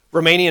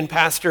Romanian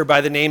pastor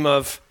by the name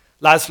of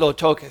Laszlo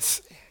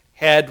Tokes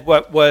had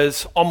what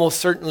was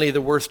almost certainly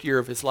the worst year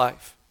of his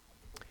life.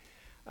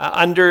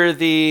 Under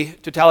the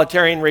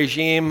totalitarian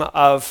regime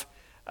of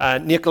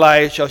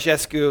Nicolae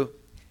Ceausescu,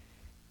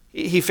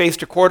 he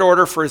faced a court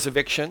order for his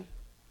eviction.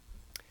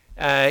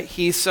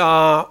 He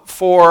saw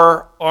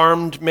 4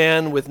 armed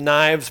men with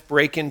knives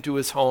break into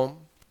his home.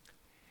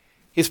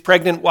 His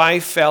pregnant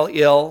wife fell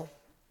ill.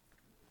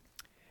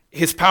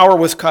 His power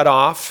was cut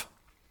off.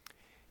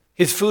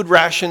 His food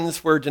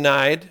rations were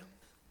denied.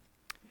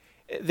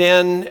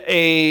 Then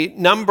a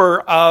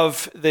number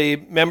of the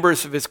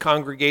members of his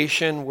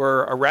congregation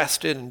were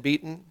arrested and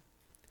beaten.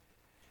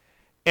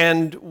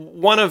 And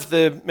one of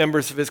the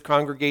members of his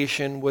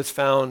congregation was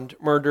found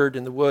murdered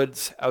in the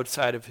woods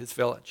outside of his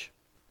village.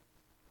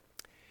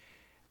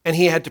 And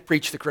he had to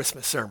preach the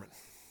Christmas sermon.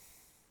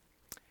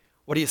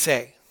 What do you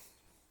say?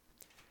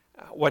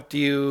 What do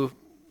you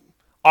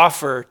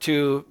offer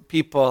to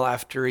people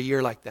after a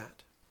year like that?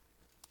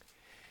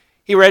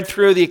 He read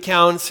through the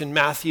accounts in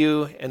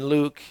Matthew and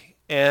Luke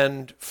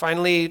and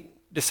finally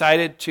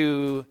decided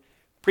to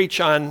preach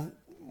on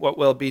what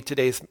will be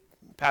today's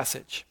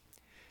passage.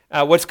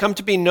 What's come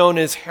to be known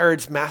as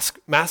Herod's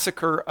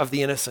massacre of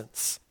the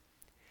innocents.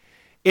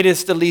 It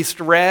is the least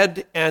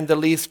read and the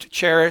least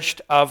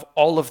cherished of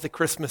all of the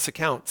Christmas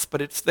accounts,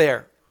 but it's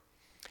there.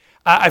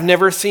 I've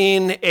never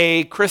seen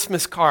a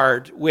Christmas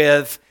card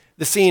with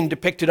the scene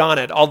depicted on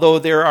it, although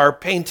there are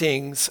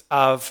paintings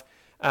of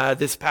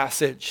this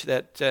passage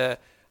that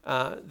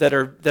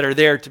are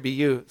there to be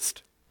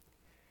used.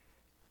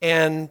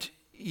 And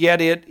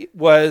yet it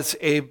was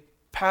a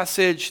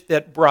passage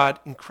that brought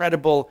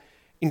incredible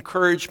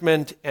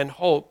encouragement and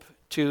hope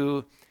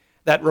to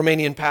that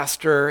Romanian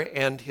pastor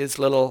and his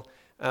little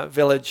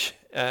village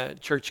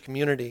church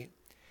community.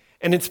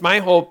 And it's my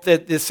hope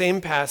that this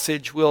same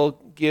passage will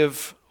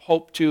give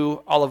hope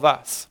to all of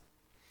us.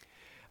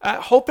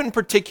 Hope in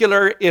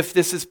particular if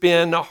this has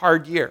been a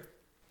hard year.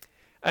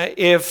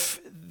 If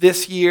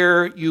this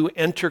year you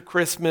enter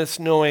Christmas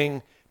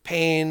knowing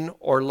pain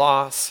or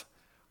loss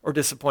or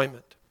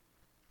disappointment.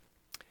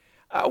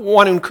 I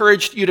want to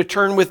encourage you to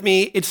turn with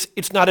me.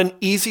 It's not an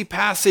easy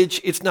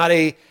passage. It's not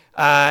a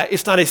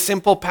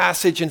simple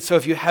passage, and so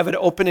if you have it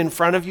open in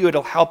front of you,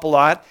 it'll help a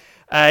lot.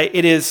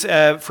 It is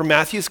from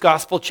Matthew's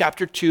Gospel,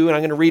 chapter 2, and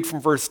I'm going to read from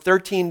verse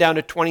 13 down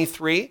to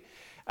 23.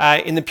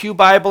 In the Pew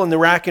Bible in the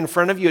rack in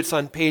front of you, it's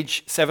on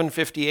page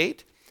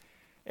 758.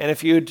 And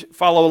if you'd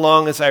follow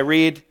along as I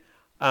read,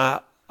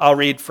 I'll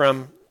read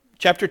from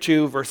chapter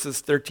 2, verses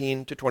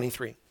 13 to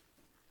 23.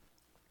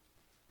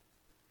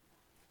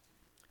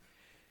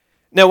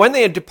 Now when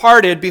they had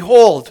departed,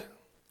 behold,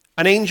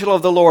 an angel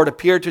of the Lord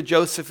appeared to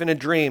Joseph in a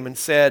dream and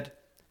said,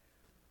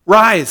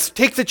 "Rise,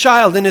 take the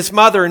child and his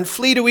mother and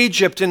flee to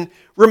Egypt and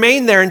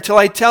remain there until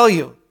I tell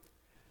you.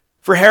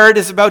 For Herod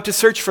is about to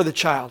search for the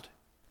child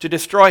to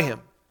destroy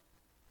him."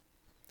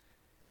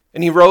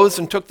 And he rose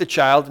and took the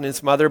child and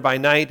his mother by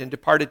night and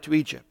departed to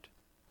Egypt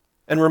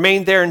and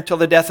remained there until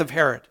the death of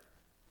Herod.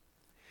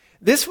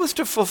 This was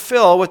to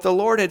fulfill what the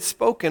Lord had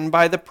spoken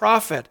by the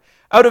prophet,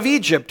 "Out of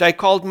Egypt I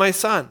called my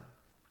son."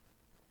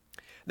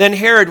 Then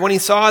Herod, when he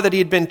saw that he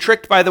had been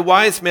tricked by the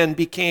wise men,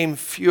 became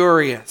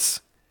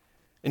furious.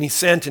 And he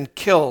sent and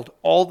killed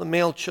all the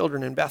male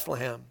children in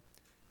Bethlehem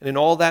and in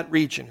all that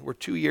region who were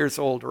 2 years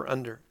old or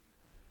under,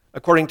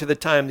 according to the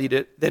time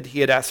that he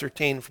had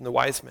ascertained from the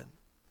wise men.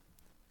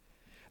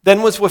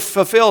 Then was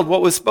fulfilled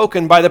what was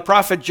spoken by the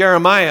prophet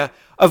Jeremiah.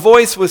 A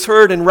voice was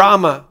heard in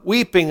Ramah,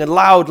 weeping and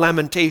loud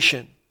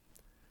lamentation,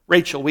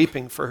 Rachel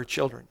weeping for her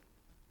children.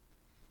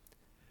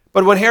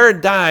 But when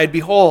Herod died,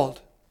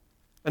 behold,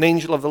 an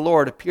angel of the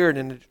Lord appeared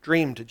in a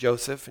dream to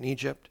Joseph in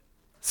Egypt,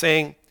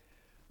 saying,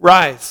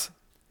 "Rise,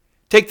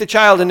 take the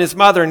child and his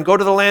mother and go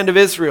to the land of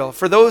Israel,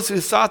 for those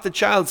who sought the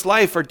child's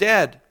life are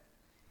dead."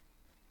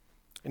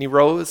 And he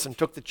rose and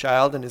took the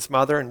child and his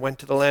mother and went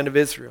to the land of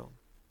Israel.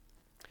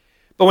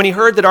 But when he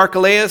heard that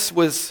Archelaus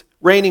was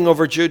reigning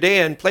over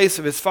Judea in place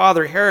of his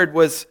father Herod,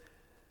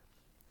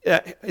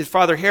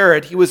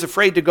 he was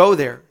afraid to go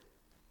there.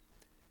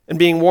 And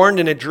being warned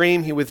in a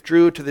dream, he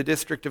withdrew to the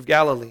district of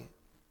Galilee.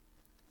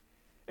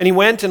 And he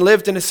went and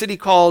lived in a city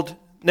called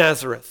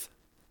Nazareth,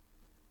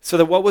 so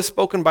that what was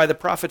spoken by the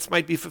prophets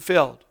might be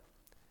fulfilled,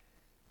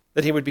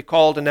 that he would be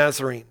called a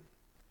Nazarene.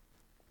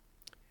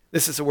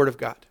 This is the word of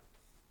God.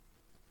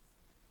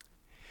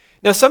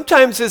 Now,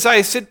 sometimes as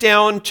I sit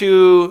down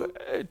to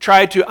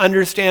try to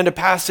understand a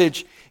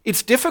passage,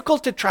 it's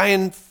difficult to try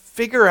and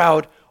figure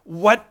out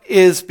what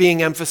is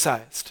being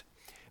emphasized.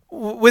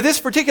 With this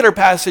particular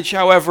passage,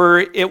 however,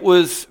 it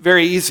was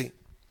very easy.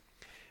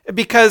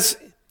 Because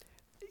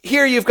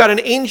here you've got an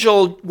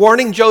angel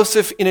warning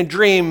Joseph in a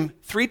dream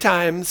 3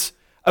 times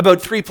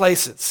about 3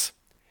 places.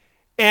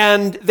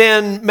 And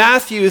then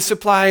Matthew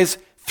supplies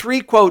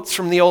 3 quotes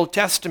from the Old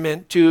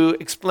Testament to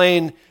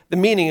explain the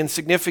meaning and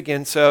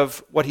significance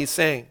of what he's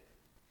saying.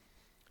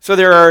 So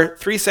there are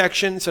 3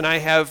 sections, and I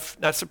have,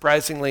 not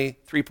surprisingly,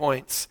 3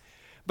 points.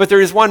 But there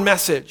is one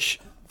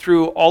message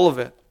through all of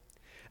it.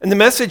 And the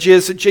message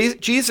is that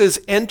Jesus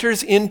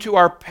enters into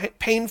our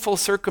painful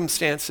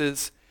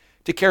circumstances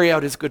to carry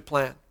out his good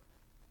plan.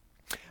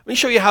 Let me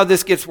show you how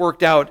this gets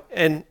worked out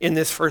in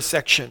this first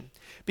section.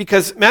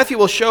 Because Matthew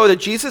will show that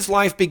Jesus'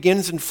 life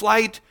begins in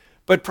flight,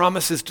 but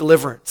promises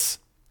deliverance.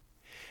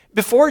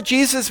 Before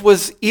Jesus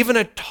was even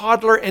a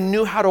toddler and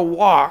knew how to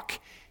walk,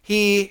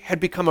 he had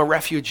become a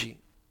refugee.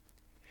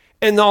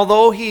 And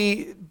although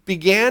he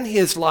began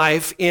his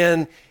life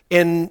in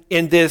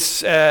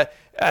this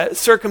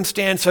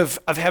circumstance of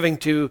having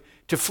to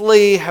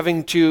flee,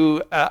 having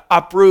to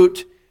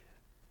uproot,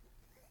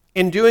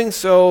 in doing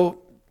so,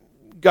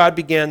 God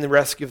began the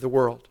rescue of the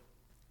world.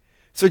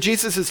 So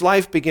Jesus'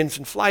 life begins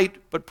in flight,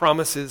 but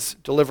promises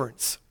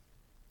deliverance.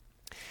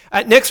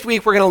 Next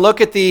week, we're going to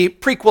look at the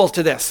prequel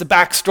to this, the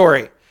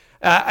backstory.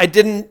 I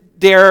didn't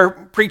dare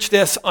preach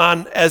this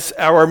as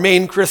our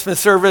main Christmas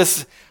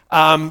service,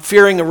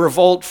 fearing a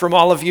revolt from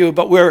all of you.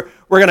 But we're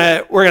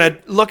gonna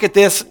look at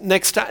this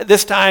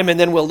this time, and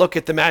then we'll look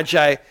at the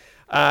Magi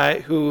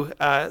who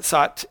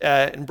sought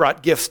and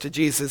brought gifts to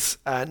Jesus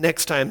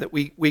next time that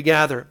we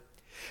gather.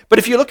 But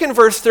if you look in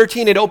verse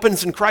 13, it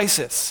opens in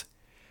crisis.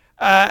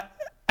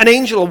 An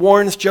angel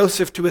warns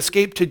Joseph to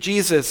escape to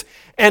Jesus.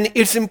 And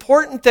it's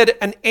important that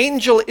an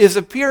angel is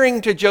appearing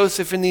to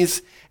Joseph in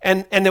these,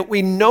 and that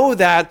we know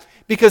that,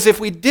 because if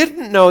we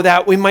didn't know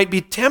that, we might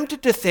be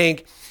tempted to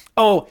think,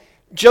 oh,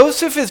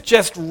 Joseph has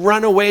just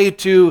run away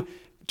to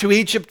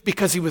Egypt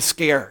because he was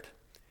scared,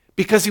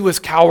 because he was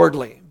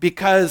cowardly,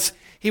 because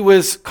he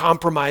was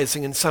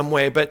compromising in some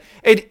way. But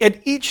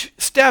at each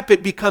step,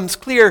 it becomes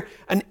clear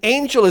an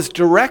angel is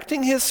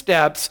directing his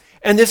steps,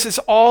 and this is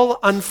all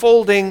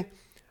unfolding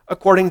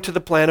according to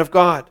the plan of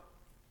God.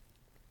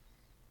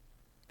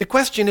 The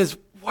question is,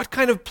 what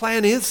kind of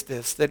plan is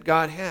this that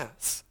God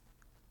has?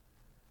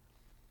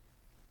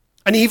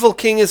 An evil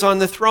king is on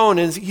the throne,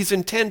 and he's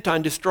intent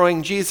on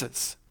destroying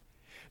Jesus.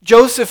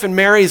 Joseph and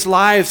Mary's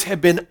lives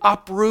have been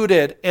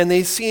uprooted, and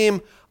they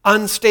seem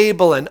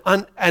unstable and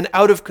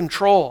out of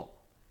control.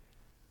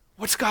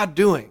 What's God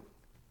doing?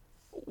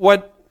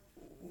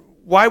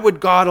 Why would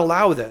God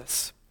allow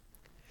this?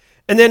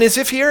 And then, as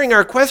if hearing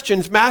our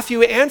questions,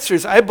 Matthew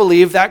answers, I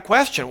believe, that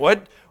question.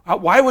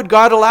 Why would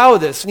God allow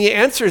this? And he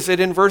answers it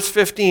in verse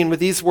 15 with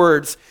these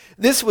words: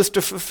 "This was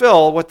to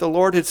fulfill what the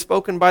Lord had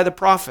spoken by the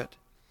prophet.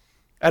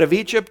 Out of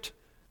Egypt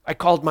I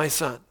called my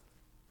son."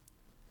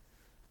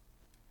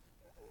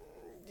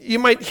 You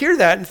might hear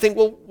that and think,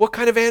 well, what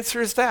kind of answer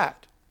is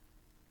that?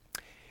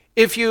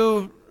 If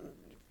you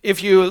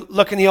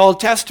look in the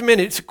Old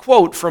Testament, it's a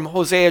quote from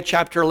Hosea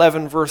chapter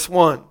 11, verse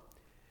 1.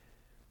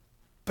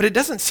 But it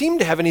doesn't seem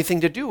to have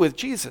anything to do with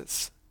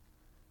Jesus.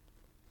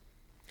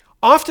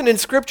 Often in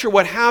Scripture,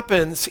 what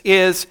happens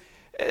is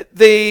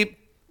the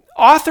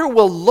author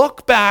will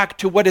look back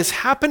to what has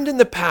happened in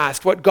the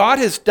past, what God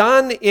has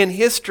done in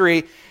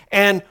history,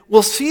 and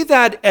we'll see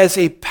that as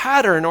a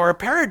pattern or a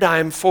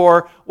paradigm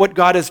for what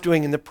God is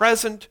doing in the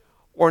present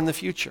or in the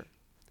future.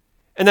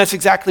 And that's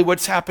exactly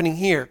what's happening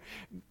here.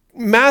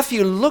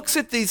 Matthew looks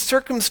at these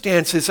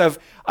circumstances of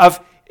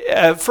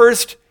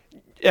first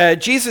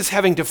Jesus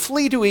having to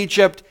flee to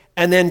Egypt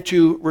and then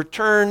to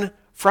return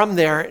from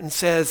there, and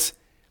says,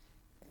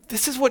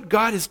 this is what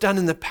God has done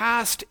in the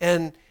past,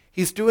 and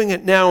he's doing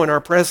it now in our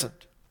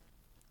present.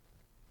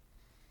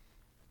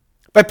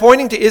 By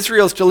pointing to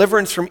Israel's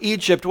deliverance from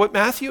Egypt, what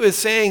Matthew is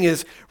saying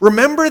is,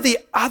 remember the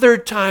other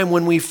time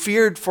when we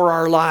feared for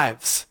our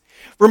lives.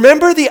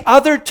 Remember the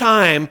other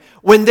time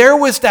when there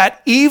was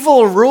that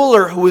evil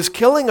ruler who was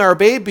killing our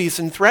babies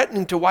and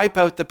threatening to wipe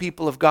out the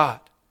people of God.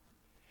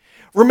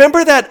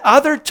 Remember that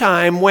other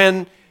time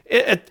when,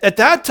 at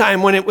that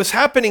time when it was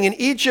happening in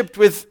Egypt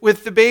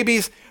with the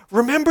babies,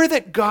 remember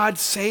that God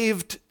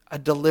saved a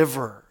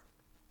deliverer.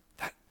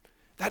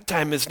 That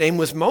time his name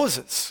was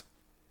Moses.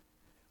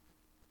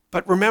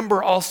 But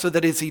remember also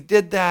that as he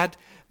did that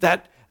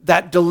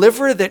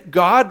deliverer that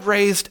God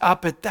raised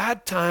up at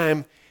that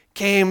time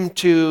came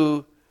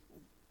to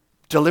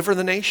deliver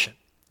the nation,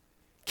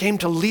 came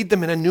to lead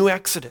them in a new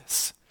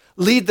exodus,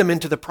 lead them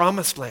into the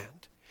promised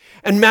land.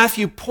 And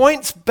Matthew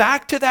points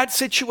back to that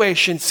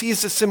situation,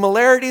 sees the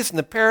similarities and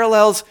the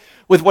parallels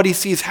with what he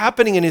sees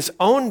happening in his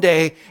own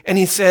day, and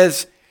he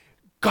says,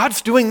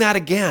 God's doing that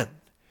again.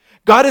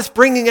 God is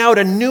bringing out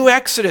a new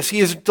exodus. He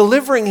is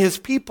delivering his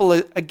people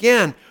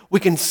again. We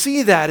can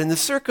see that in the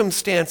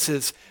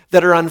circumstances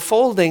that are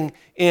unfolding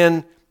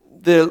in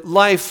the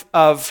life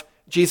of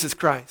Jesus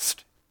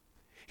Christ.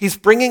 He's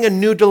bringing a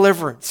new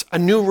deliverance, a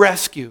new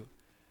rescue,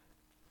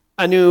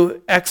 a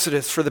new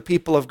exodus for the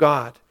people of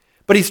God.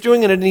 But he's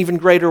doing it in an even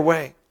greater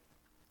way.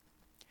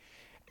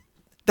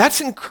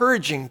 That's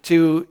encouraging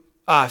to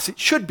us. It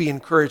should be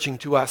encouraging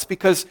to us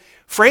because,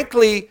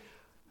 frankly,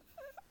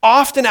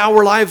 often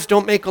our lives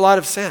don't make a lot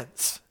of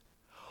sense.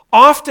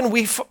 Often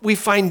we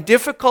find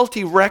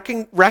difficulty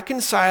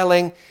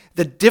reconciling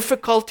the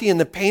difficulty and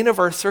the pain of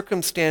our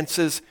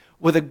circumstances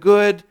with a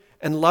good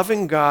and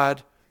loving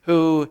God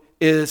who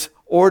is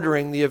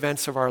ordering the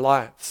events of our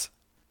lives.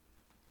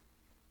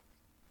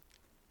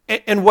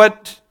 And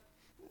what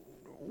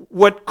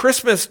what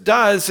Christmas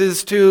does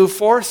is to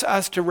force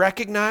us to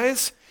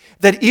recognize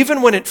that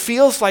even when it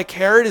feels like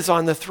Herod is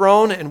on the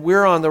throne and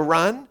we're on the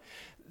run,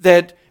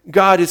 that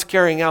God is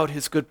carrying out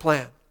his good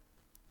plan.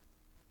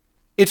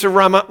 It's a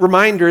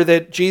reminder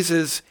that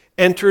Jesus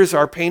enters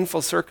our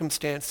painful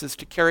circumstances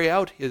to carry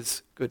out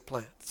his good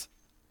plans.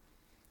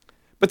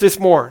 But there's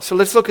more. So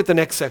let's look at the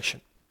next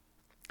section.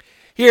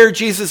 Here,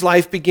 Jesus'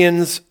 life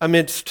begins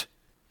amidst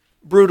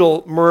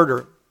brutal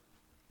murder,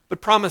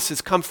 but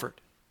promises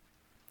comfort.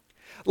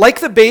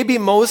 Like the baby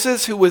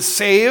Moses who was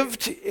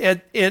saved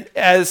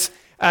as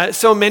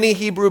so many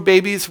Hebrew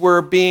babies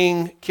were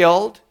being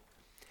killed,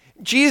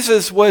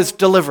 Jesus was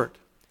delivered.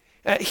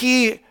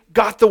 He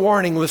got the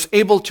warning, was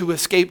able to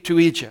escape to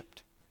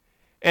Egypt.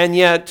 And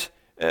yet,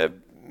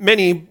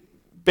 many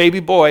baby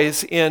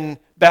boys in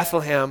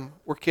Bethlehem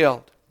were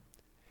killed.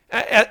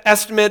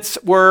 Estimates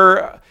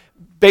were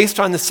based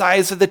on the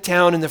size of the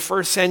town in the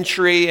first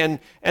century and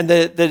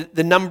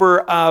the number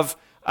of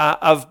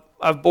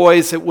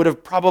boys that would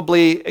have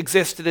probably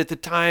existed at the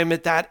time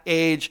at that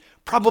age.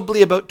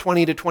 Probably about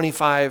 20 to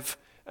 25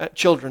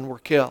 children were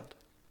killed.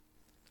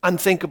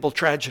 Unthinkable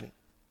tragedy.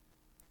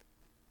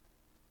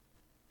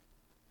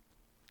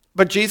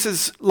 But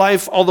Jesus'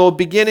 life, although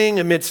beginning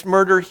amidst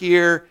murder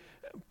here,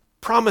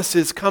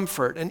 promises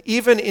comfort. And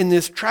even in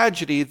this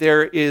tragedy,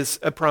 there is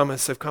a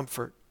promise of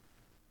comfort.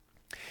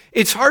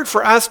 It's hard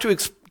for us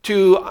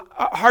to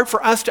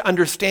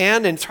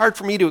understand, and it's hard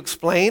for me to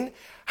explain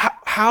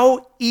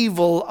how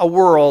evil a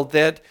world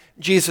that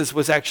Jesus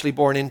was actually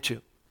born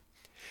into.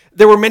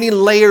 There were many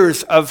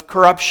layers of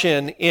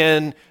corruption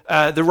in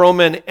the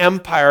Roman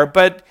Empire,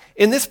 but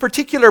in this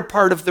particular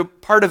part of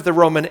the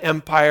Roman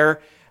Empire,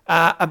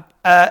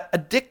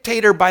 a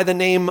dictator by the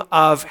name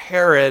of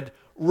Herod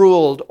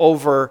ruled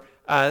over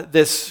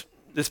this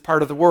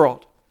part of the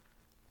world.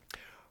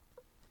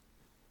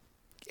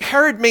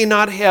 Herod may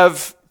not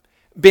have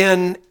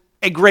been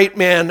a great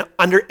man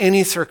under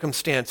any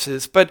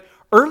circumstances, but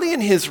early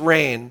in his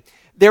reign,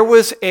 there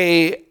was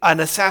an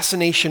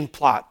assassination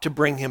plot to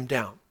bring him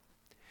down.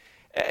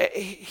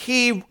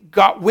 He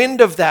got wind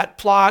of that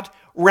plot,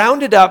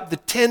 rounded up the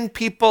 10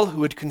 people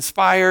who had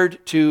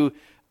conspired to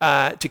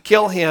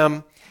kill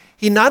him.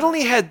 He not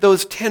only had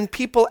those 10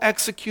 people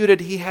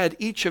executed, he had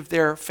each of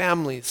their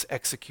families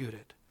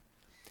executed.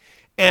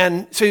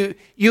 And so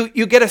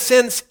you get a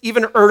sense,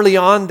 even early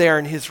on there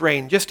in his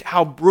reign, just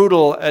how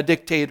brutal a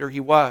dictator he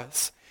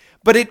was.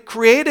 But it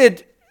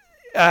created,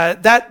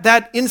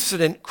 that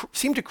incident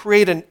seemed to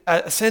create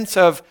a sense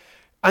of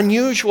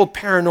unusual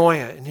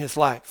paranoia in his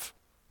life.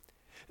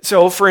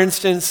 So, for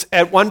instance,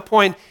 at one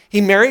point,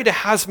 he married a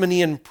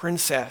Hasmonean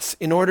princess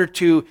in order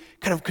to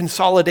kind of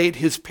consolidate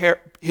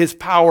his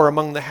power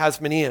among the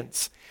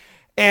Hasmoneans.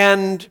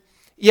 And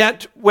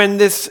yet, when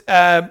this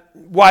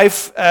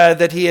wife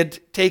that he had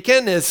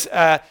taken, is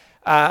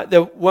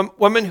the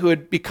woman who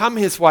had become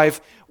his wife,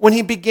 when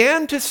he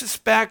began to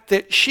suspect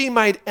that she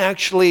might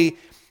actually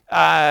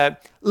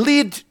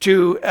lead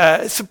to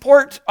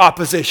support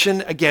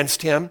opposition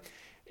against him,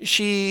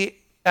 he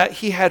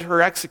had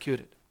her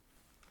executed.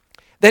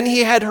 Then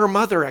he had her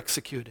mother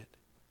executed.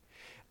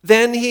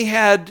 Then he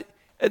had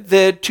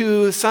the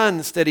 2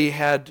 sons that he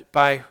had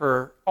by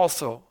her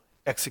also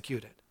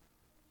executed.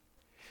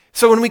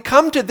 So when we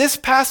come to this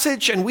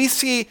passage and we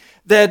see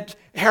that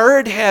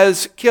Herod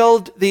has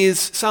killed these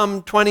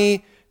some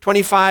 20,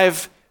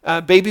 25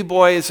 baby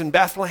boys in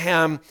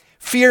Bethlehem,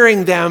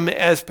 fearing them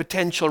as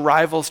potential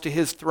rivals to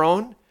his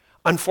throne,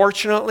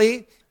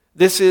 unfortunately,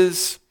 this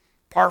is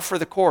par for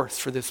the course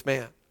for this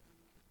man.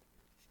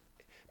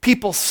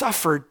 People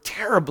suffered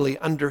terribly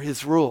under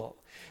his rule.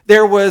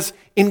 There was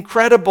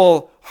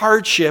incredible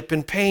hardship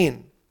and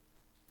pain.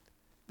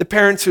 The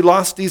parents who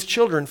lost these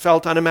children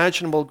felt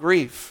unimaginable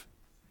grief.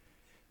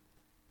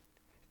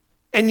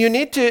 And you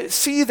need to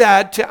see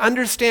that to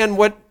understand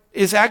what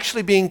is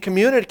actually being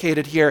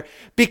communicated here,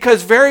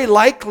 because very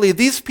likely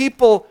these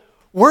people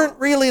weren't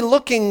really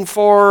looking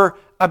for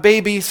a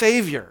baby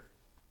savior.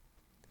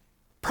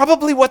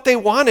 Probably what they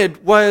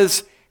wanted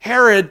was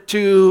Herod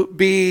to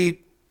be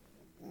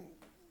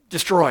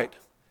destroyed.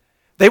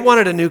 They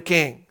wanted a new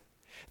king.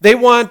 They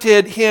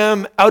wanted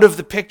him out of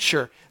the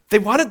picture. They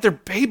wanted their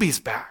babies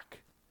back.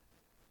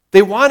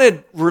 They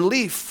wanted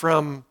relief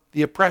from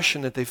the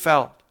oppression that they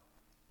felt.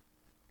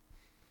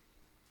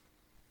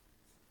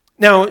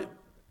 Now,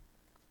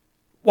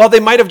 while they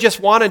might have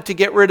just wanted to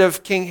get rid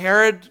of King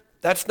Herod,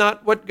 that's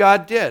not what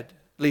God did,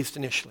 at least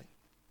initially.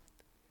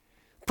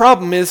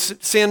 Problem is,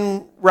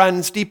 sin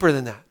runs deeper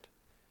than that.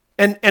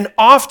 And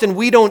often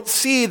we don't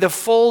see the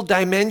full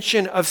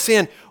dimension of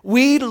sin.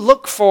 We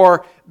look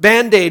for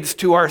Band-Aids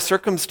to our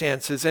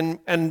circumstances.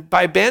 And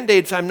by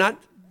Band-Aids, I'm not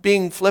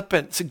being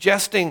flippant,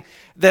 suggesting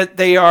that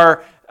they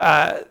are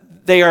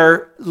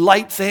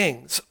light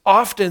things.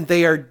 Often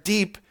they are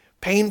deep,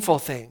 painful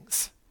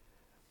things.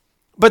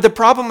 But the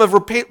problem of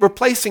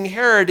replacing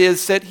Herod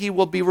is that he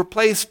will be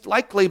replaced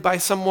likely by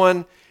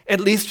someone at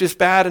least as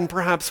bad and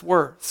perhaps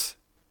worse.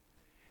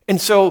 And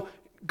so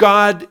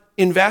God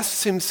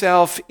invests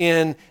himself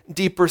in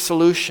deeper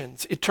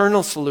solutions,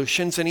 eternal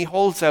solutions, and he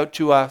holds out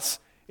to us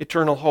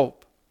eternal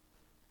hope.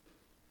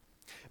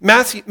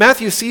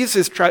 Matthew sees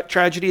this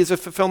tragedy as a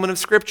fulfillment of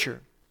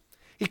Scripture.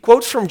 He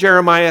quotes from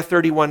Jeremiah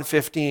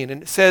 31:15,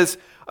 and it says,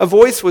 "A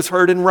voice was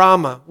heard in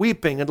Ramah,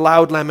 weeping and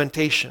loud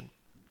lamentation.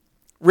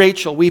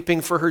 Rachel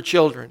weeping for her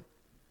children.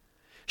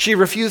 She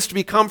refused to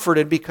be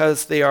comforted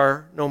because they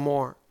are no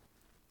more."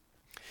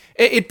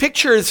 It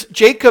pictures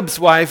Jacob's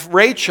wife,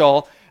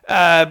 Rachel,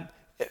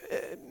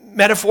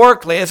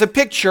 metaphorically, as a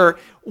picture,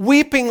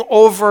 weeping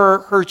over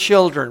her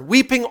children,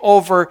 weeping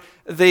over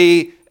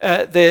the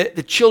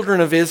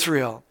children of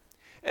Israel.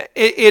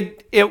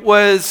 It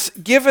was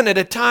given at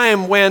a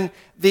time when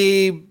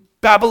the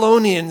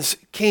Babylonians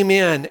came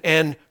in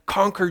and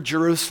conquered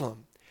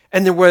Jerusalem,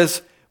 and there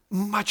was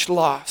much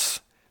loss.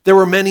 There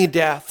were many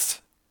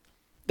deaths.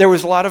 There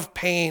was a lot of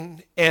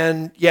pain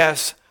and,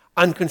 yes,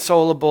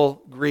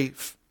 unconsolable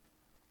grief.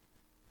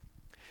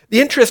 The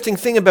interesting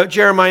thing about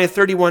Jeremiah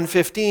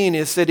 31:15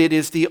 is that it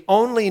is the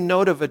only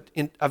note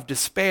of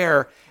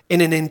despair in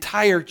an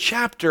entire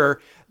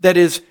chapter that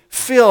is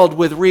filled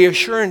with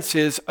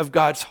reassurances of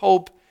God's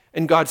hope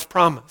and God's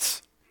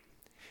promise.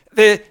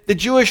 The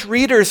Jewish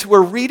readers who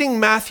were reading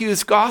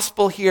Matthew's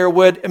gospel here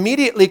would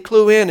immediately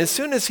clue in. As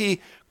soon as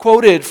he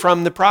quoted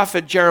from the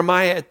prophet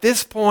Jeremiah at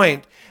this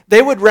point,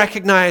 they would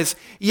recognize,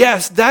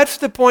 yes, that's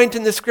the point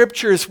in the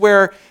scriptures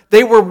where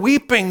they were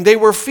weeping, they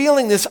were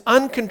feeling this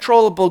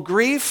uncontrollable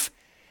grief,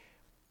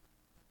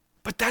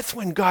 but that's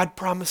when God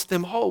promised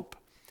them hope.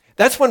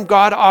 That's when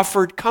God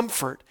offered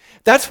comfort.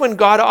 That's when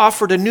God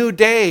offered a new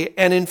day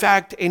and, in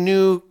fact, a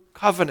new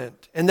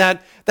covenant. And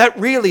that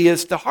really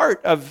is the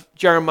heart of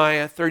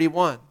Jeremiah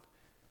 31.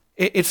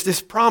 It's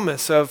this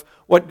promise of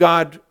what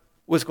God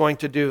was going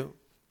to do.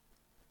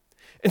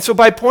 And so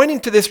by pointing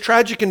to this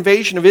tragic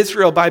invasion of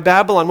Israel by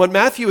Babylon, what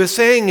Matthew is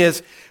saying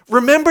is,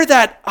 remember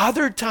that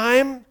other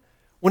time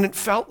when it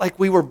felt like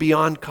we were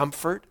beyond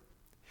comfort?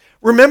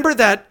 Remember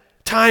that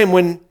time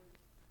when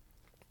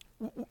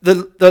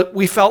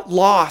we felt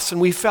loss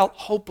and we felt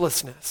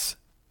hopelessness?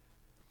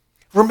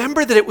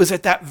 Remember that it was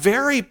at that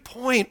very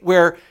point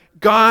where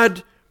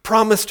God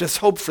promised us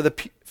hope for the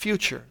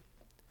future.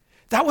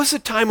 That was the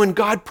time when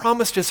God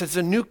promised us as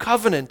a new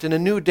covenant and a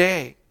new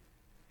day.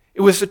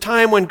 It was the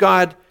time when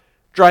God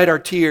dried our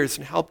tears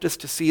and helped us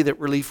to see that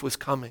relief was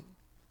coming.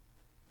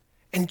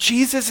 And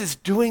Jesus is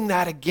doing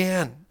that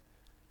again.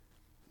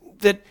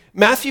 That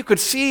Matthew could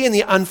see in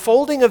the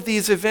unfolding of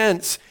these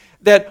events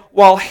that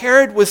while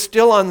Herod was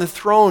still on the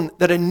throne,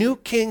 that a new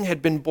king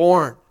had been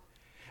born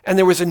and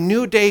there was a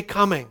new day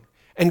coming,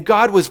 and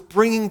God was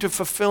bringing to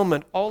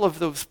fulfillment all of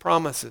those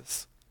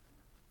promises.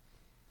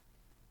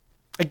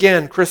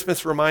 Again,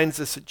 Christmas reminds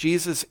us that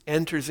Jesus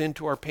enters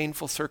into our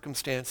painful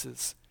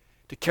circumstances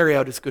to carry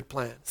out his good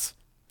plans.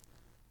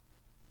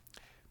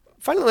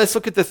 Finally, let's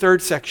look at the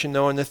third section,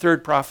 though, and the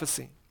third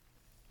prophecy,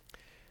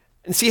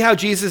 and see how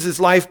Jesus'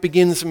 life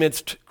begins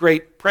amidst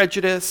great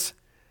prejudice,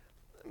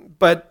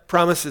 but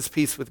promises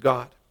peace with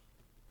God.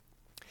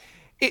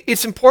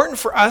 It's important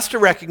for us to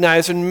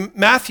recognize, and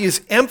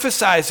Matthew's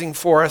emphasizing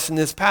for us in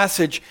this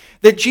passage,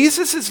 that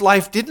Jesus'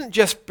 life didn't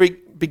just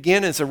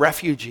begin as a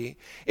refugee.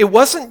 It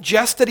wasn't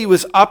just that he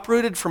was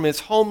uprooted from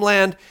his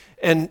homeland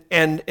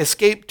and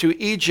escaped to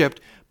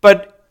Egypt,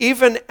 but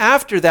even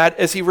after that,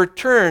 as he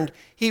returned,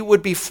 he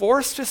would be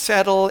forced to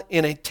settle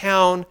in a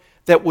town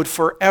that would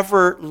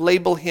forever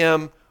label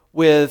him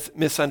with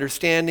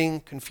misunderstanding,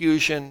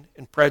 confusion,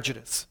 and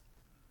prejudice.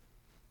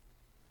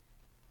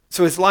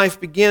 So his life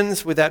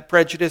begins with that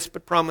prejudice,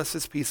 but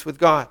promises peace with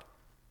God.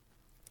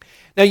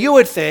 Now you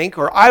would think,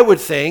 or I would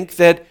think,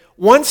 that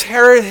once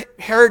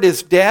Herod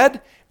is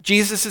dead,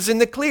 Jesus is in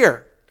the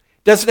clear.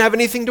 Doesn't have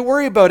anything to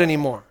worry about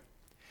anymore.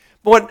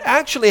 But what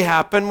actually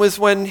happened was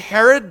when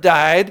Herod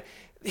died,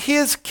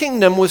 his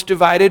kingdom was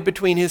divided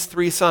between his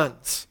three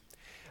sons.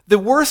 The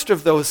worst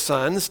of those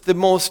sons, the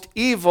most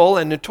evil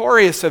and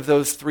notorious of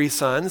those three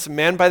sons, a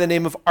man by the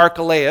name of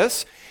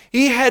Archelaus,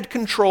 he had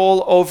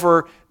control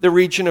over the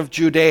region of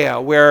Judea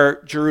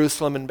where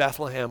Jerusalem and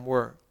Bethlehem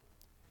were.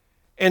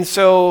 And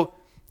so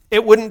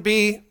it wouldn't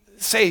be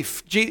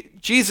safe.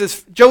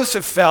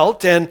 Joseph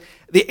felt, and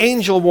the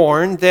angel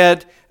warned,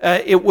 that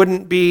it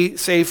wouldn't be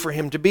safe for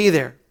him to be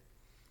there.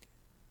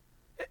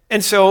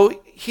 And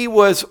so he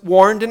was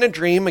warned in a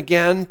dream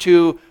again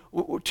to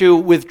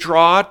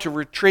withdraw, to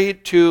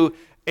retreat to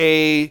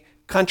a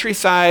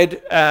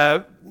countryside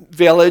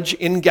village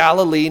in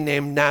Galilee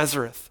named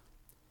Nazareth.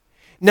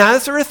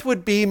 Nazareth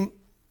would be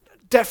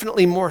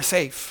definitely more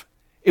safe.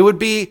 It would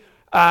be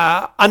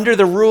under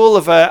the rule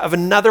of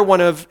another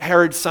one of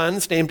Herod's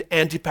sons named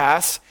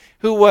Antipas,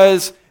 who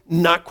was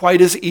not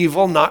quite as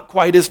evil, not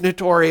quite as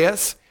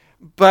notorious,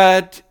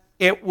 but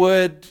it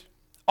would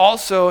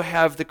also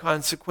have the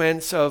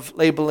consequence of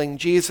labeling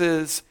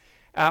Jesus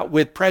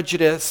with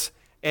prejudice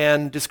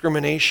and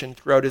discrimination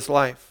throughout his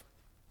life.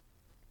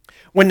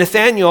 When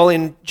Nathanael,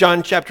 in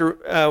John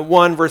chapter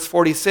 1, verse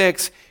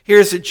 46,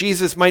 hears that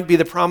Jesus might be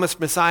the promised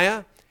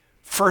Messiah,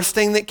 first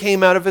thing that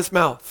came out of his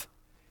mouth,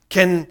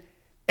 can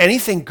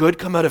anything good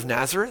come out of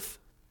Nazareth?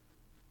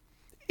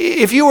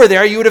 If you were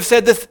there, you would have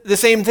said the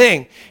same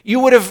thing. You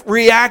would have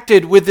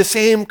reacted with the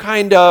same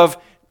kind of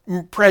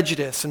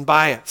prejudice and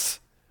bias.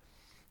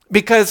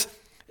 Because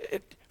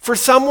for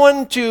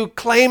someone to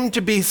claim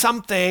to be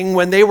something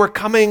when they were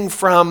coming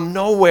from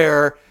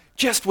nowhere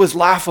just was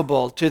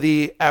laughable to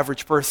the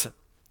average person.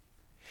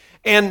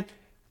 And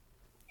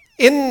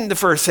in the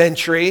first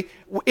century,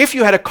 if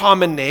you had a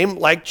common name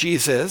like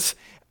Jesus,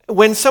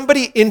 when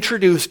somebody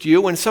introduced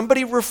you, when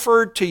somebody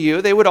referred to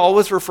you, they would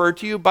always refer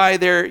to you by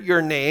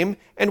your name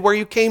and where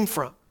you came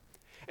from.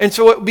 And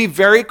so it would be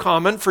very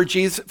common for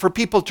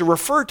people to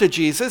refer to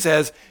Jesus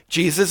as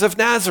Jesus of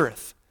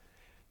Nazareth.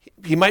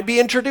 He might be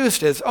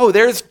introduced as, oh,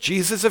 there's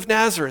Jesus of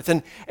Nazareth.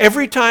 And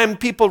every time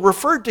people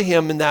referred to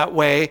him in that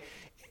way,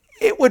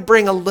 it would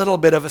bring a little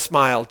bit of a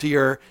smile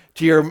to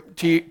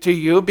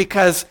you,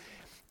 because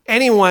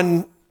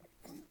anyone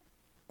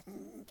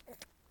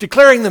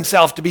declaring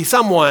themselves to be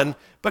someone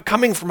but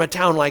coming from a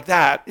town like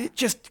that, it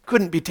just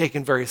couldn't be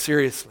taken very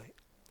seriously.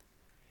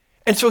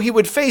 And so he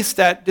would face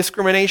that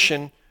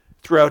discrimination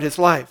throughout his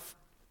life.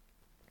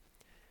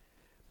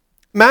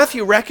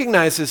 Matthew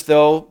recognizes,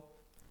 though,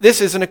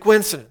 this isn't a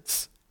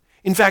coincidence.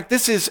 In fact,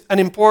 this is an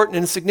important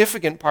and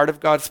significant part of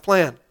God's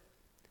plan.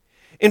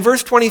 In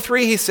verse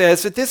 23, he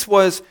says that this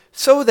was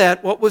so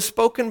that what was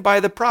spoken by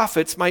the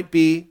prophets might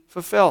be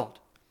fulfilled,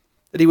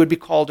 that he would be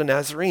called a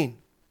Nazarene.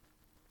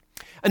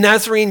 A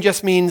Nazarene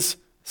just means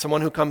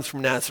someone who comes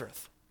from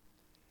Nazareth.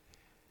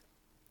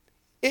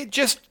 It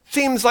just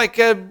seems like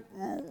a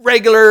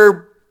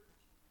regular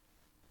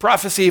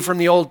prophecy from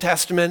the Old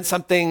Testament,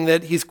 something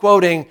that he's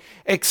quoting,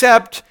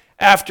 except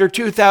after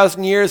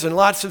 2,000 years and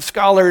lots of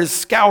scholars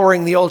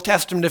scouring the Old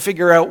Testament to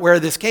figure out where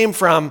this came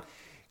from,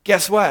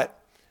 guess what?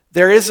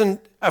 There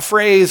isn't a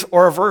phrase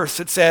or a verse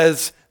that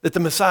says that the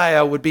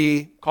Messiah would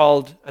be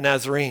called a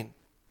Nazarene.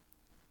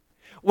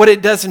 What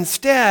it does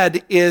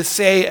instead is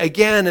say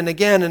again and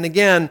again and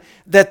again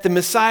that the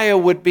Messiah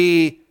would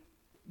be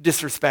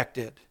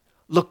disrespected,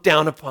 looked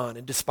down upon,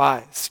 and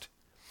despised.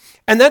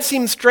 And that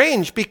seems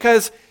strange,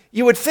 because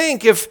you would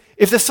think if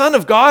the Son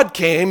of God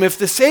came, if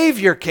the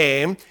Savior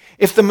came,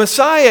 if the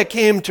Messiah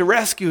came to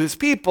rescue his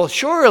people,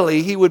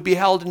 surely he would be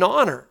held in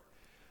honor.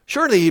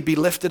 Surely he'd be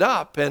lifted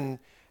up and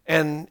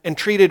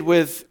treated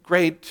with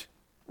great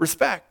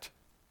respect.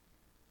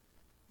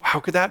 How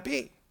could that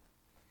be?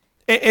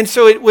 And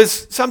so it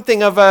was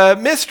something of a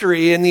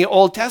mystery in the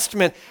Old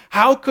Testament.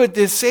 How could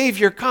this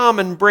Savior come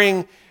and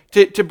bring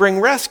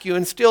rescue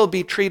and still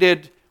be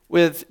treated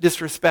with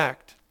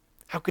disrespect?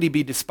 How could he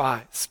be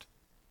despised?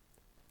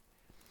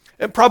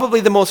 And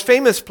probably the most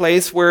famous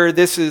place where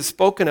this is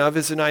spoken of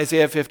is in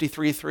Isaiah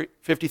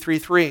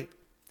 53:3.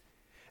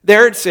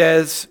 There it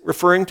says,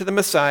 referring to the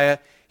Messiah,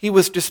 he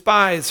was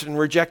despised and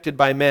rejected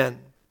by men,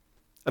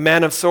 a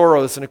man of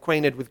sorrows and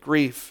acquainted with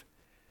grief.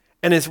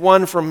 And as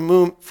one from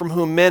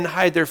whom men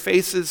hide their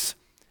faces,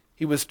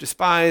 he was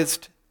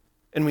despised,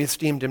 and we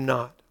esteemed him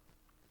not.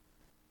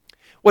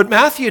 What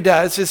Matthew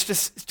does is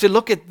to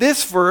look at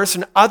this verse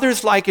and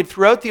others like it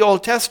throughout the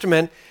Old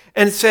Testament,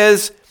 and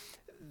says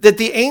that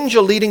the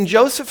angel leading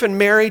Joseph and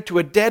Mary to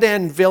a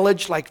dead-end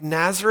village like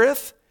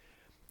Nazareth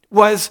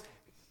was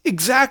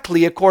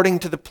exactly according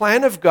to the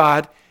plan of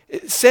God,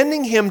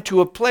 sending him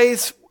to a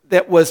place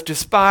that was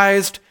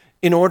despised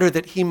in order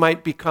that he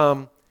might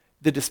become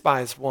the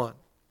despised one.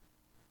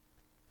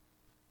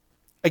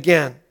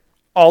 Again,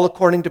 all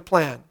according to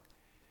plan.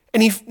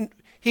 And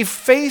he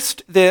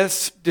faced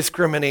this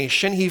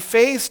discrimination. He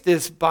faced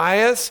this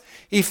bias.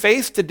 He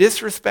faced the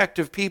disrespect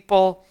of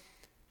people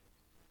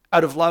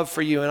out of love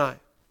for you and I.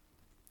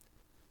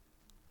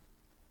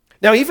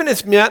 Now, even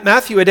as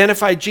Matthew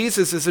identified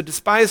Jesus as a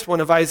despised one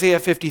of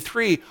Isaiah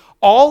 53,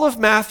 all of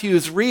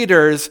Matthew's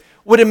readers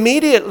would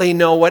immediately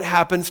know what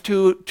happens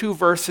two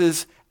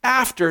verses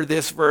after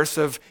this verse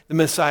of the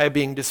Messiah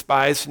being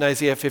despised in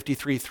Isaiah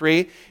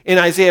 53:3. In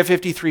Isaiah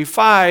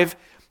 53:5,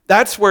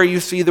 that's where you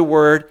see the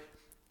word,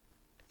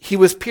 he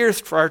was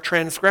pierced for our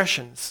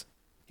transgressions.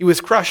 He was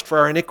crushed for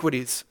our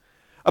iniquities.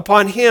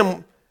 Upon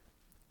him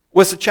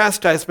was the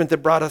chastisement that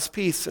brought us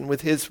peace, and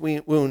with his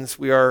wounds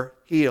we are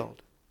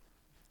healed.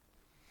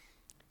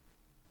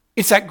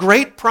 It's that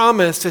great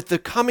promise that the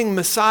coming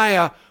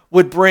Messiah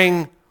would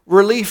bring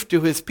relief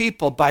to his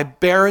people by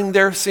bearing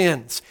their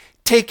sins,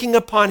 taking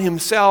upon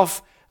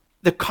himself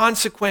the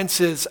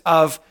consequences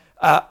of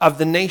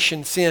the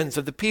nation's sins,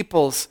 of the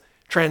people's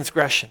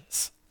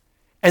transgressions.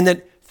 And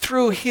that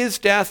through his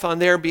death on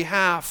their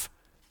behalf,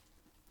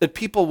 that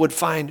people would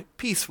find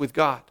peace with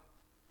God.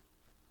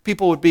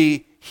 People would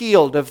be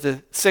healed of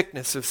the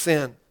sickness of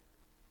sin.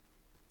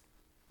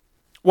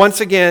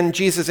 Once again,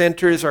 Jesus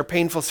enters our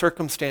painful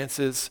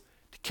circumstances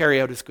to carry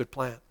out his good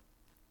plan.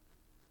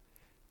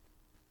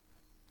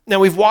 Now,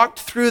 we've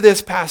walked through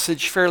this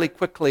passage fairly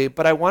quickly,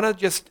 but I want to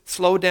just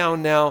slow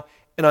down now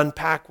and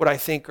unpack what I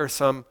think are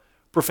some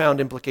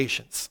profound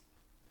implications.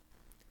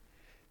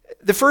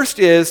 The first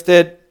is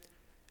that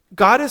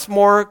God is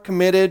more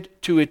committed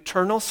to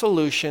eternal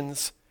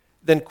solutions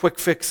than quick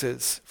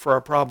fixes for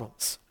our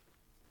problems.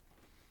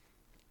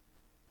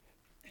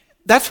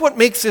 that's what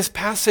makes this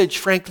passage,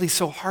 frankly,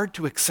 so hard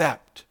to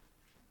accept.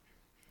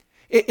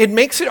 It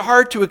makes it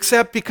hard to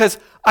accept because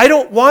I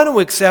don't want to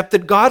accept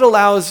that God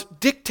allows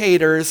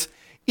dictators,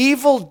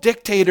 evil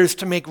dictators,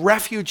 to make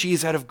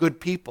refugees out of good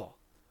people.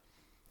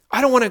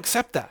 I don't want to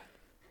accept that.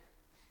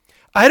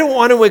 I don't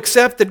want to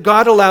accept that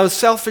God allows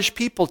selfish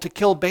people to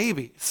kill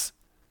babies.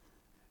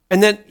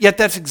 And then, yet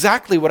that's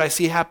exactly what I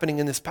see happening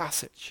in this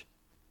passage.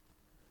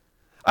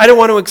 I don't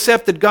want to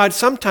accept that God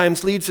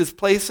sometimes leads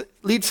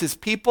his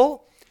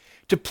people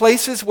to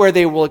places where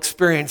they will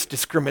experience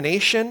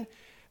discrimination,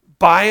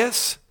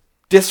 bias,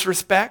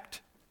 disrespect.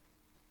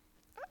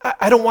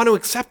 I don't want to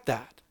accept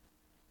that.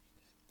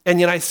 And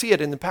yet I see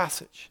it in the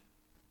passage.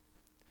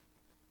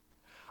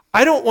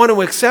 I don't want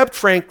to accept,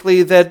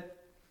 frankly, that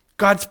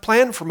God's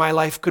plan for my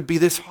life could be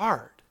this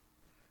hard.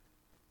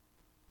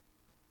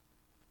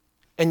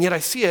 And yet I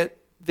see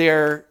it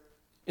there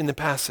in the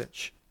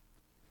passage.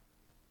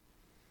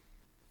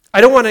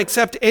 I don't want to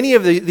accept any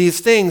of these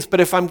things, but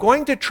if I'm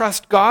going to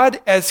trust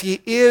God as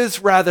he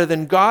is rather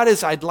than God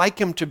as I'd like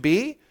him to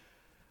be,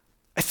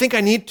 I think I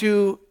need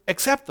to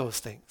accept those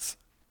things.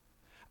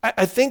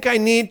 I think I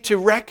need to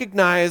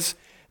recognize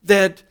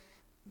that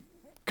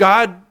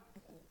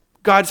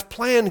God's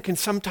plan can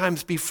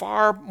sometimes be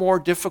far more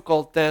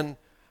difficult than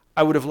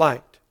I would have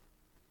liked.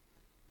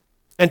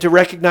 And to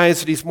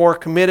recognize that he's more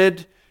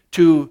committed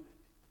to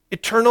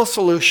eternal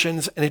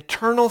solutions, an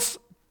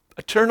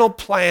eternal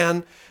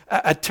plan,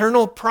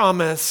 eternal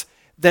promise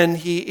than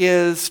he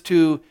is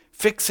to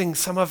fixing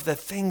some of the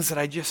things that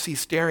I just see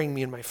staring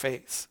me in my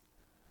face.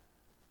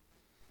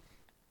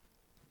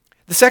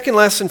 The second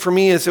lesson for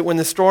me is that when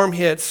the storm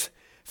hits,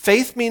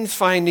 faith means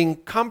finding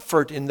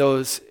comfort in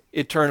those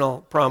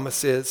eternal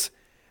promises,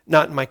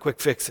 not in my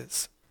quick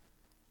fixes.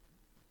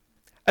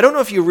 I don't know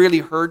if you really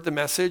heard the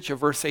message of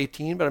verse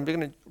 18, but I'm going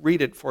to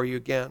read it for you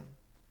again.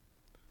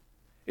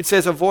 It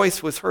says, "A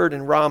voice was heard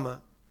in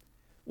Ramah,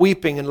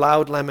 weeping and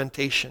loud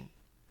lamentation,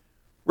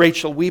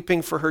 Rachel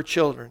weeping for her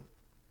children.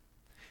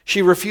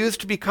 She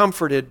refused to be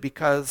comforted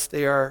because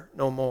they are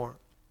no more."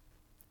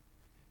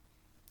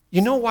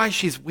 You know why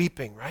she's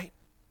weeping, right?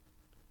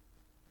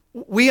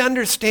 We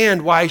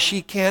understand why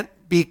she can't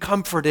be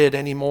comforted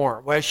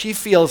anymore, why she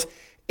feels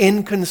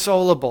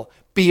inconsolable,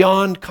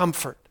 beyond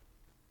comfort.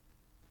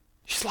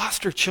 She's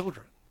lost her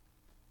children.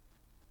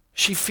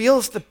 She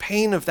feels the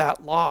pain of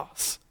that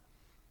loss.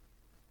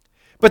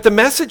 But the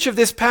message of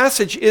this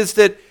passage is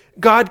that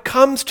God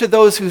comes to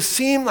those who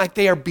seem like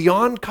they are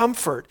beyond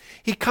comfort.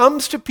 He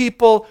comes to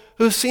people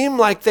who seem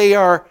like they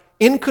are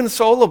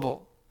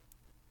inconsolable.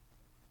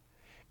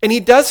 And he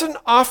doesn't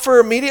offer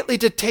immediately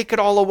to take it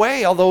all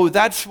away, although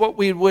that's what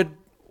we would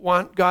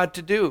want God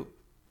to do.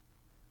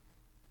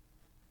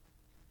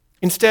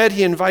 Instead,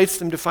 he invites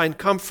them to find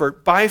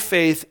comfort by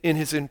faith in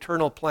his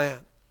eternal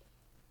plan.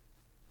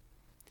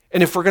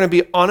 And if we're going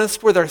to be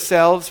honest with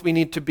ourselves, we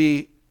need to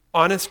be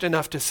honest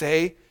enough to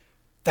say,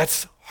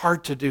 that's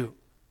hard to do.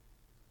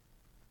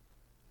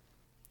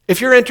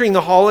 If you're entering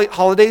the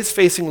holidays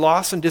facing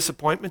loss and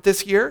disappointment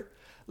this year,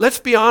 let's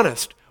be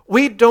honest.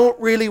 We don't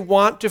really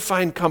want to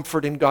find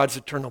comfort in God's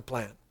eternal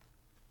plan.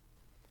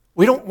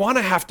 We don't want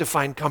to have to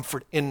find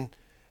comfort in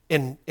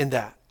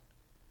that.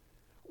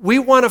 We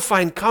want to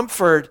find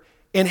comfort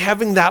in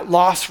having that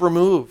loss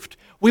removed.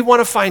 We want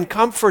to find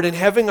comfort in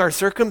having our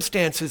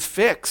circumstances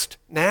fixed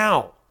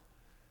now.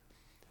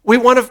 We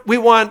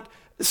want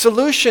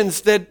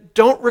solutions that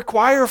don't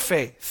require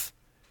faith.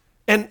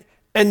 And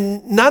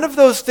none of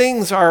those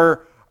things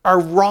are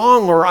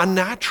wrong or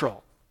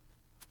unnatural.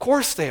 Of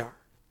course they are.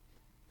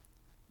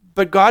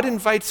 But God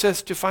invites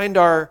us to find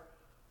our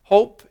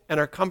hope and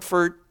our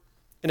comfort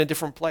in a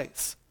different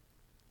place.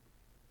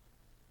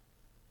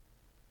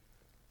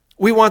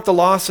 We want the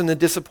loss and the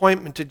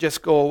disappointment to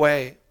just go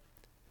away.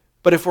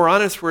 But if we're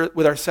honest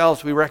with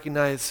ourselves, we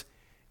recognize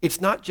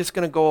it's not just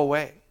going to go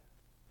away.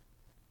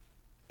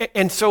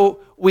 And so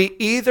we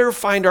either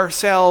find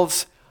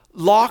ourselves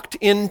locked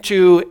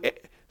into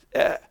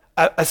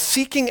a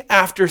seeking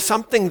after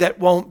something that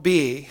won't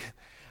be,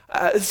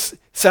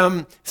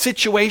 some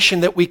situation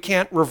that we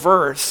can't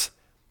reverse,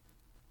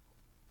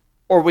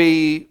 or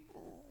we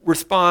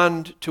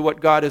respond to what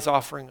God is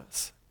offering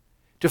us,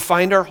 to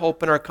find our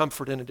hope and our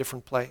comfort in a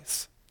different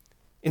place,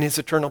 in his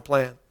eternal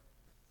plan.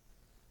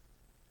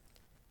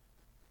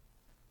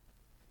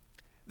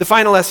 The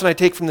final lesson I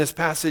take from this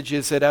passage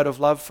is that out of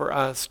love for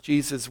us,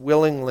 Jesus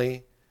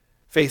willingly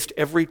faced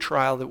every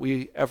trial that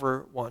we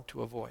ever want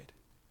to avoid.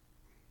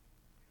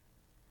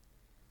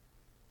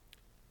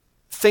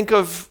 Think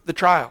of the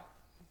trial,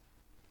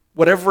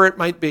 whatever it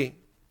might be: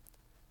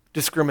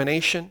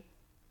 discrimination,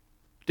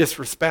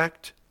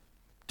 disrespect,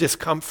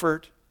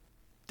 discomfort,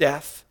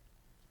 death.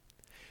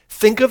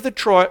 Think of the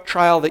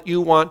trial that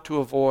you want to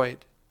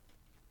avoid.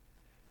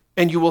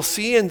 And you will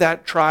see in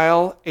that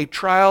trial a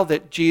trial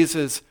that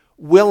Jesus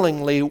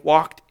willingly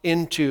walked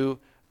into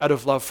out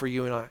of love for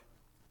you and I.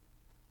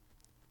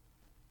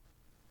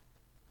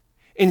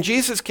 In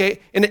Jesus' case,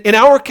 in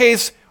our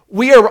case,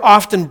 we are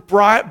often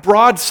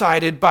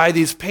broadsided by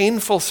these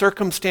painful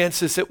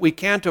circumstances that we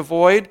can't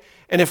avoid,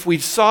 And if we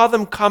saw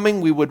them coming,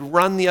 we would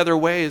run the other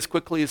way as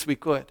quickly as we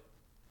could.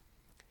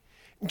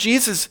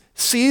 Jesus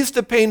sees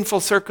the painful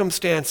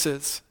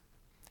circumstances,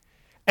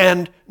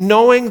 and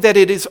knowing that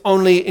it is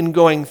only in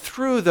going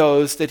through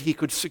those that he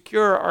could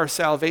secure our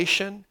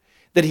salvation,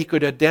 that he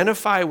could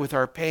identify with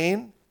our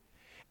pain,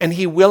 and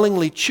he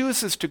willingly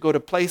chooses to go to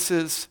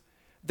places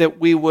that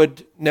we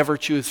would never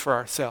choose for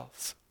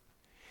ourselves.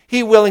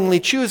 He willingly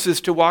chooses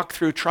to walk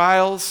through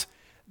trials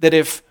that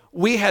if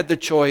we had the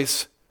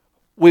choice,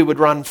 we would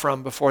run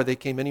from before they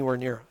came anywhere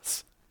near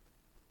us.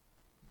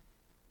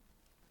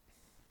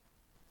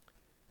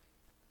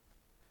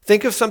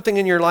 Think of something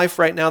in your life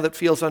right now that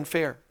feels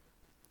unfair.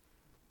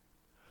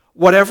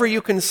 Whatever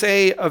you can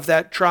say of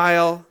that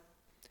trial,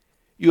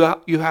 you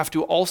have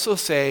to also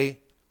say,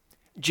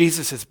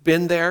 Jesus has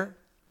been there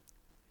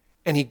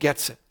and he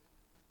gets it.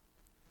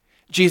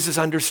 Jesus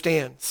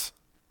understands.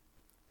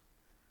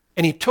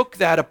 And he took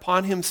that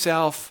upon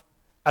himself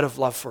out of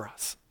love for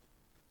us.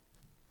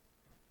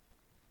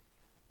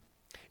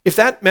 If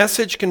that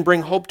message can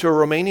bring hope to a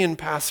Romanian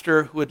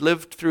pastor who had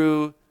lived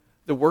through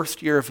the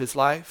worst year of his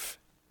life,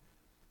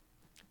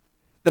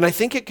 then I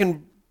think it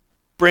can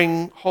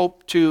bring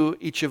hope to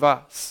each of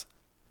us.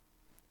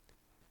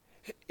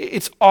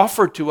 It's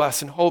offered to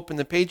us in hope in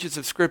the pages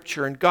of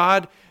Scripture, and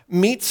God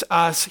meets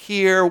us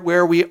here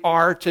where we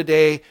are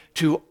today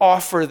to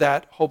offer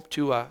that hope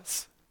to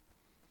us.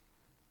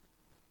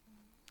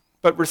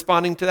 But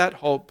responding to that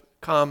hope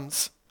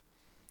comes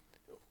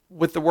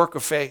with the work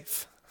of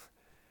faith,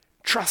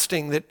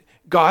 trusting that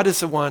God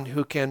is the one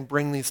who can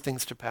bring these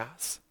things to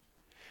pass,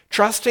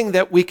 trusting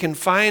that we can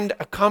find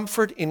a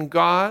comfort in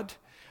God,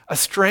 a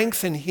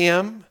strength in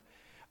him,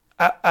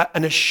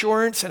 an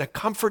assurance and a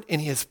comfort in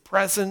his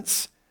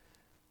presence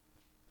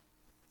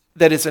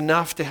that is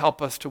enough to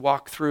help us to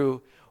walk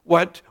through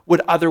what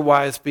would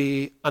otherwise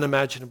be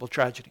unimaginable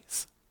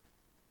tragedies.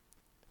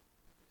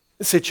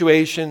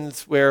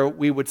 Situations where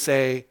we would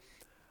say,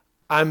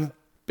 I'm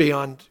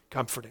beyond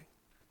comforting.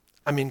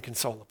 I'm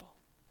inconsolable.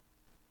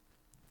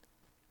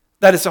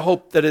 That is a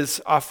hope that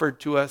is offered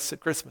to us at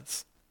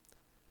Christmas.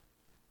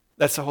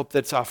 That's a hope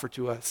that's offered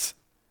to us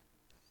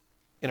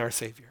in our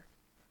Savior.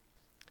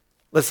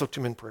 Let's look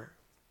to him in prayer.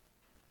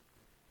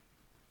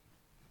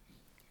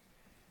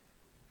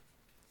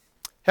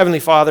 Heavenly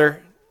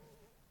Father,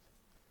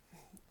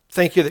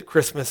 thank you that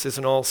Christmas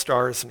isn't all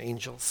stars and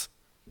angels.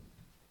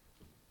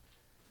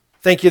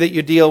 Thank you that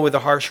you deal with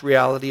the harsh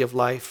reality of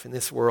life in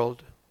this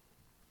world.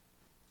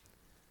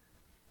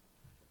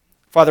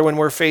 Father, when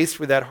we're faced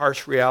with that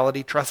harsh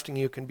reality, trusting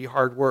you can be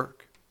hard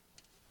work.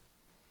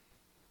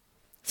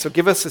 So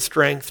give us the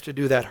strength to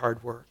do that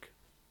hard work.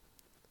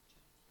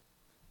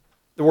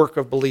 The work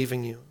of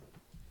believing you.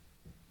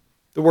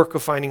 The work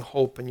of finding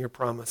hope in your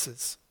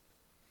promises.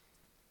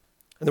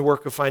 And the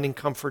work of finding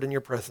comfort in your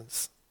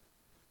presence.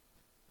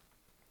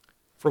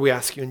 For we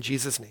ask you in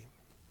Jesus' name.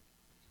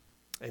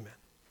 Amen.